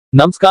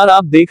नमस्कार,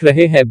 आप देख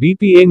रहे हैं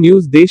बीपीए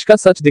न्यूज। देश का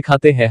सच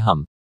दिखाते हैं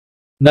हम।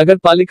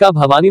 नगरपालिका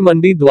भवानी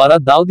मंडी द्वारा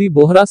दाऊदी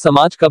बोहरा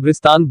समाज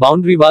कब्रिस्तान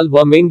बाउंड्री वाल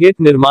व मेन गेट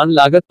निर्माण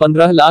लागत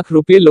 15 लाख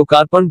रुपए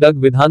लोकार्पण। डग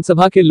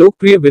विधानसभा के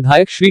लोकप्रिय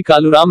विधायक श्री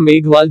कालूराम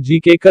मेघवाल जी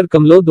के कर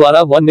कमलों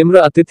द्वारा व निम्र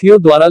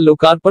अतिथियों द्वारा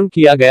लोकार्पण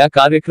किया गया।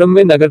 कार्यक्रम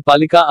में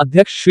नगरपालिका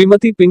अध्यक्ष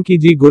श्रीमती पिंकी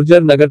जी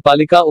गुर्जर,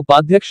 नगरपालिका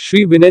उपाध्यक्ष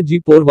श्री विनय जी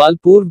पोरवाल,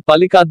 पूर्व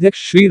पालिका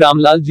अध्यक्ष श्री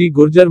रामलाल जी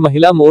गुर्जर,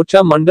 महिला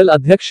मोर्चा मंडल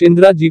अध्यक्ष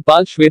इंदिरा जी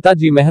पाल, श्वेता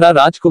जी मेहरा,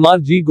 राजकुमार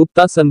जी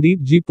गुप्ता, संदीप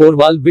जी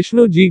पोरवाल,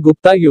 विष्णु जी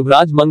गुप्ता,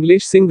 युवराज,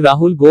 मंगलेश सिंह,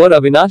 राहुल गौर,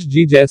 अविनाश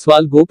जी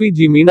जायसवाल, गोपी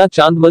जी मीना,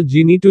 चांदमल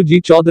जी, नीतू जी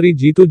चौधरी,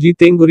 जीतू जी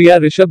तेंगुरिया,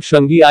 ऋषभ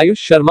श्रृंगी,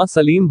 आयुष शर्मा,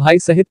 सलीम भाई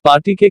सहित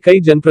पार्टी के कई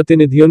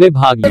जनप्रतिनिधियों ने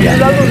भाग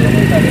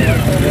लिया।